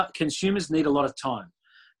consumers need a lot of time,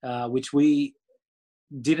 which we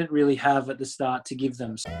didn't really have at the start to give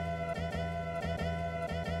them.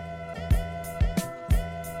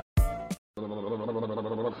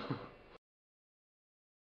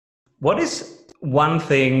 What is one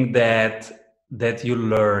thing that you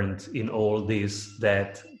learned in all this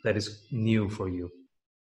that is new for you?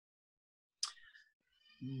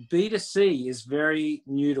 B2C is very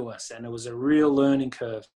new to us, and it was a real learning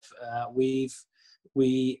curve. We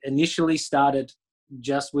initially started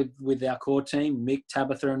just with our core team, Mick,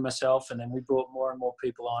 Tabitha, and myself, and then we brought more and more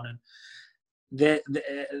people on. And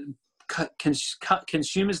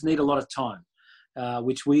consumers need a lot of time,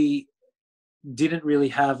 which we didn't really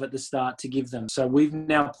have at the start to give them. So we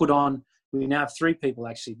now have 3 people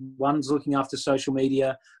actually. One's looking after social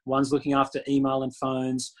media, one's looking after email and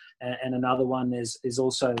phones, and another one is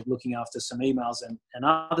also looking after some emails and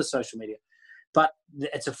other social media. But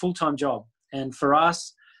it's a full-time job. And for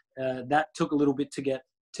us, that took a little bit to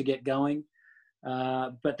get going.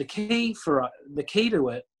 But the key to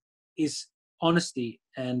it is honesty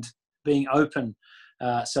and being open.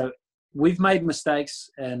 So we've made mistakes,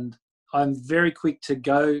 and I'm very quick to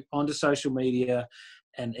go onto social media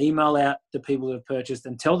and email out the people who have purchased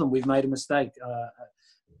and tell them we've made a mistake.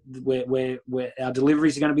 Where our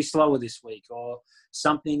deliveries are going to be slower this week, or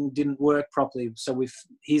something didn't work properly. So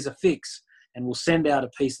here's a fix, and we'll send out a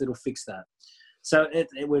piece that'll fix that. So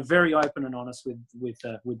we're very open and honest with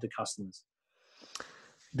the customers.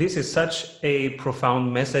 This is such a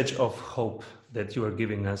profound message of hope that you are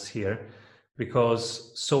giving us here,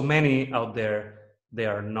 because so many out there, they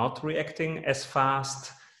are not reacting as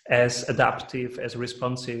fast, as adaptive, as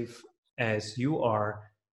responsive as you are,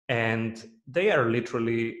 and they are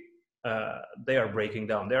literally they are breaking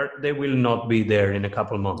down. They will not be there in a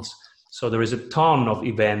couple months. So there is a ton of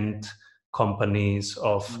event companies,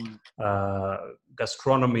 of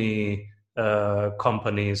gastronomy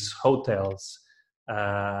companies, hotels,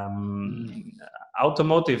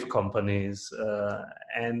 automotive companies,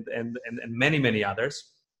 and many others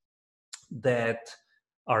that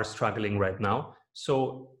are struggling right now.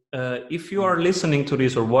 So if you are listening to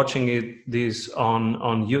this or watching this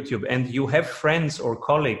on YouTube, and you have friends or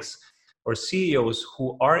colleagues or CEOs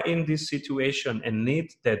who are in this situation and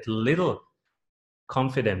need that little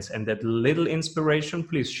confidence and that little inspiration,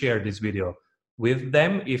 please share this video with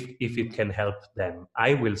them if it can help them.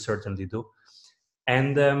 I will certainly do.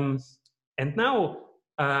 And now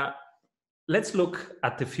let's look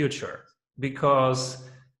at the future, because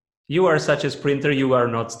you are such a sprinter. You are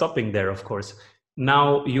not stopping there, of course.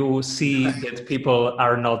 Now you see that people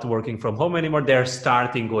are not working from home anymore. They're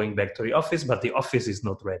starting going back to the office, but the office is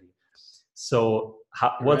not ready. So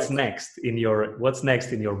what's next in your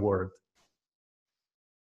world?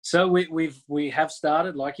 So we have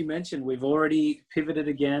started, like you mentioned, we've already pivoted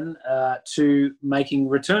again to making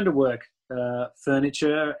return to work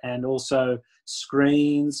furniture, and also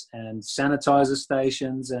screens and sanitizer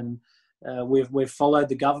stations, and we've followed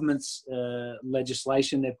the government's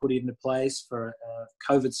legislation they put into place for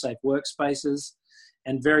COVID-safe workspaces,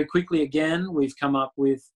 and very quickly again we've come up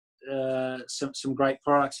with some great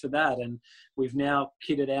products for that, and we've now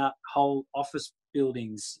kitted out whole office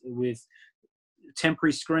buildings with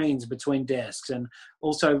temporary screens between desks, and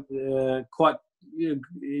also quite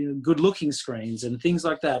good-looking screens and things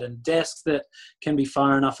like that, and desks that can be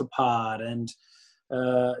far enough apart, and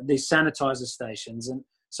these sanitizer stations. And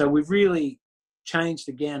so we've really changed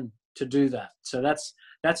again to do that. So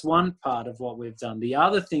that's one part of what we've done. The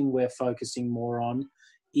other thing we're focusing more on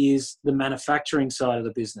is the manufacturing side of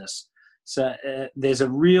the business. So there's a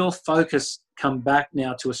real focus come back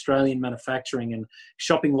now to Australian manufacturing and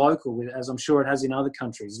shopping local, as I'm sure it has in other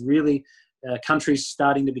countries. Really, countries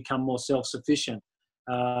starting to become more self-sufficient.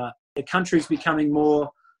 The country's becoming more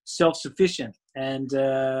self-sufficient and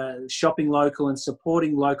shopping local and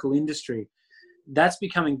supporting local industry. That's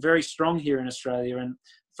becoming very strong here in Australia. And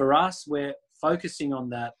for us, we're focusing on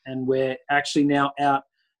that, and we're actually now out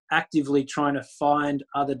actively trying to find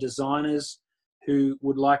other designers who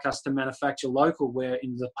would like us to manufacture local, where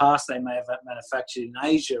in the past they may have manufactured in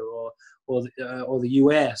Asia or the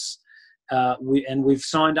US. We've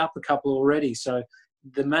signed up a couple already. So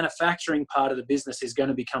the manufacturing part of the business is going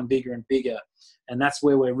to become bigger and bigger, and that's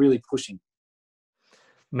where we're really pushing.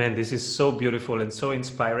 Man, this is so beautiful and so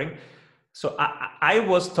inspiring. So I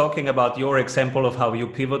was talking about your example of how you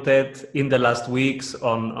pivoted in the last weeks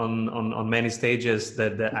on many stages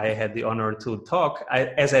that I had the honor to talk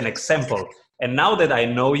as an example. And now that I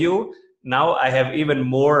know you, now I have even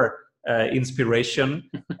more inspiration.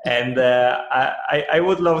 And I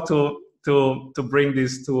would love to bring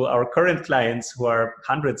this to our current clients, who are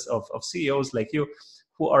hundreds of CEOs like you,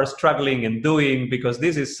 who are struggling and doing, because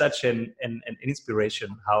this is such an inspiration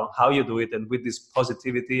how you do it, and with this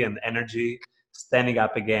positivity and energy, standing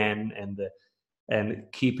up again and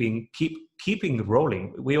keeping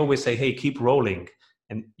rolling. We always say, hey, keep rolling,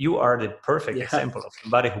 and you are the perfect example of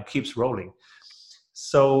somebody who keeps rolling.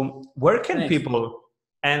 So where can people,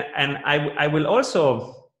 and I will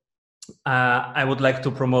also I would like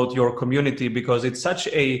to promote your community, because it's such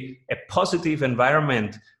a positive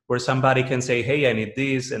environment where somebody can say, hey, I need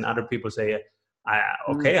this, and other people say,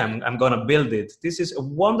 okay, I'm going to build it. This is a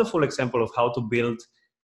wonderful example of how to build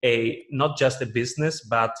not just a business,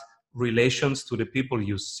 but relations to the people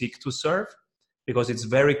you seek to serve, because it's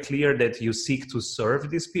very clear that you seek to serve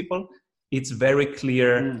these people. It's very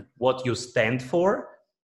clear what you stand for.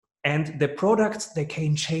 And the products, they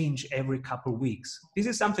can change every couple of weeks. This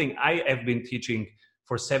is something I have been teaching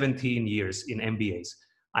for 17 years in MBAs.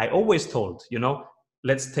 I always told,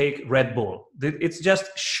 let's take Red Bull. It's just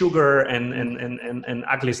sugar and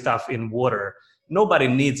ugly stuff in water. Nobody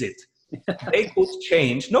needs it. They could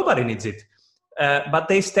change. Nobody needs it. But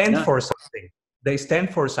they stand for something. They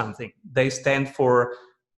stand for something. They stand for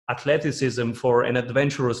athleticism, for an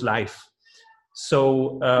adventurous life.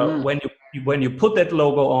 So when you put that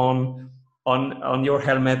logo on your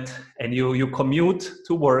helmet and you commute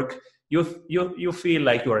to work, you feel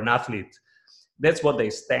like you're an athlete. That's what they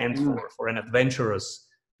stand for an adventurous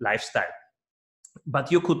lifestyle.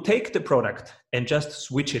 But you could take the product and just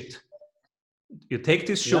switch it. You take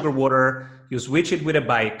this sugar water, you switch it with a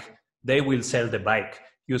bike, they will sell the bike.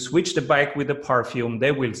 You switch the bike with the perfume,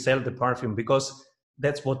 they will sell the perfume, because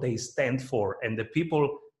that's what they stand for. And the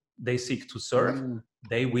people they seek to serve,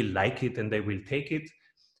 they will like it and they will take it.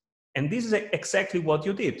 And this is exactly what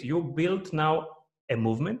you did. You built now a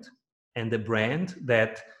movement and a brand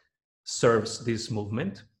that serves this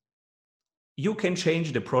movement. You can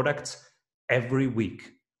change the products every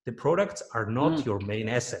week. The products are not your main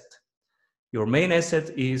asset. Your main asset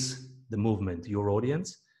is the movement, your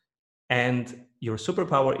audience. And your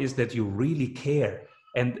superpower is that you really care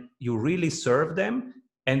and you really serve them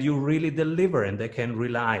and you really deliver, and they can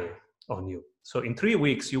rely on you. So in 3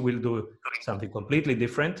 weeks, you will do something completely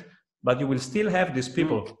different, but you will still have these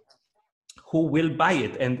people who will buy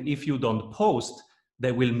it. And if you don't post,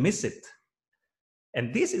 they will miss it.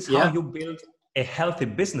 And this is how you build a healthy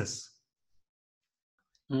business.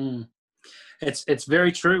 It's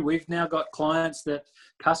very true. We've now got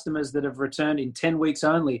customers that have returned in 10 weeks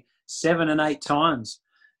only 7 and 8 times.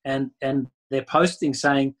 And they're posting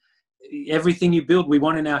saying, everything you build, we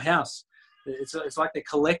want in our house. It's like they're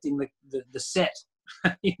collecting the set.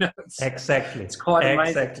 Exactly. It's quite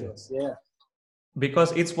amazing. Exactly. Yeah.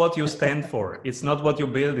 Because it's what you stand for. It's not what you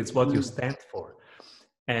build, it's what you stand for.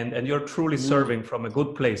 And you're truly serving from a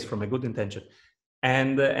good place, from a good intention.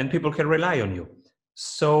 And people can rely on you.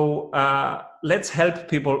 So let's help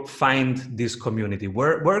people find this community.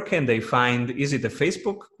 Where can they find? Is it a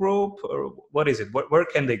Facebook group, or what is it? Where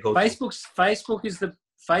can they go?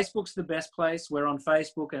 Facebook's the best place. We're on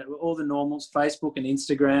Facebook and all the normals, Facebook and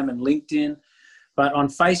Instagram and LinkedIn. But on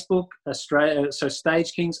Facebook, Australia, so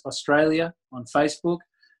Stage Kings Australia on Facebook,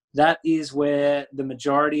 that is where the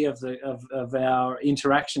majority of our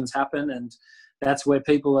interactions happen, and that's where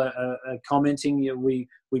people are commenting.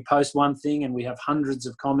 We post one thing and we have hundreds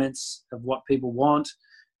of comments of what people want,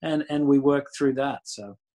 and we work through that.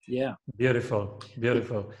 So yeah. Beautiful.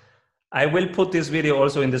 I will put this video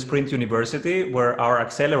also in the Sprint University, where our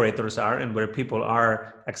accelerators are and where people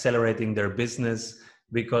are accelerating their business,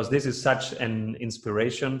 because this is such an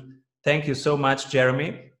inspiration. Thank you so much,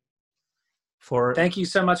 Jeremy. Thank you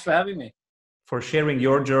so much for having me. For sharing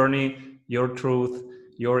your journey, your truth,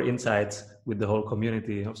 your insights with the whole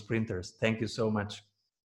community of sprinters. Thank you so much.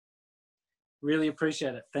 Really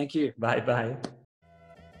appreciate it. Thank you. Bye-bye.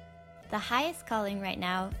 The highest calling right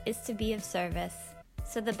now is to be of service.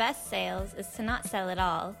 So the best sales is to not sell at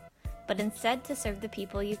all, but instead to serve the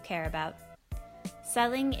people you care about.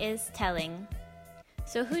 Selling is telling.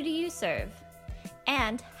 So who do you serve?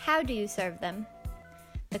 And how do you serve them?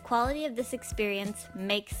 The quality of this experience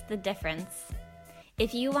makes the difference.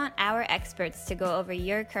 If you want our experts to go over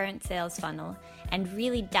your current sales funnel and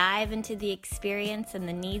really dive into the experience and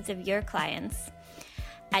the needs of your clients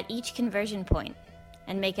at each conversion point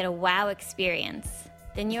and make it a wow experience,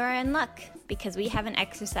 then you are in luck, because we have an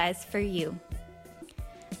exercise for you.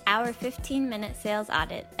 Our 15-minute sales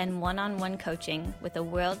audit and one-on-one coaching with a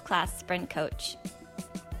world-class sprint coach.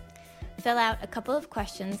 Fill out a couple of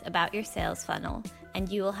questions about your sales funnel and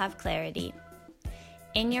you will have clarity.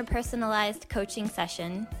 In your personalized coaching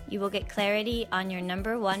session, you will get clarity on your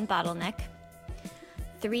number 1 bottleneck,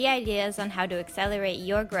 3 ideas on how to accelerate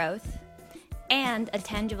your growth, and a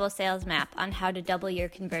tangible sales map on how to double your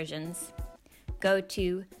conversions. Go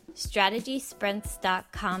to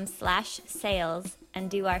strategysprints.com/sales and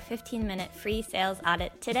do our 15-minute free sales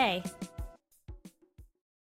audit today.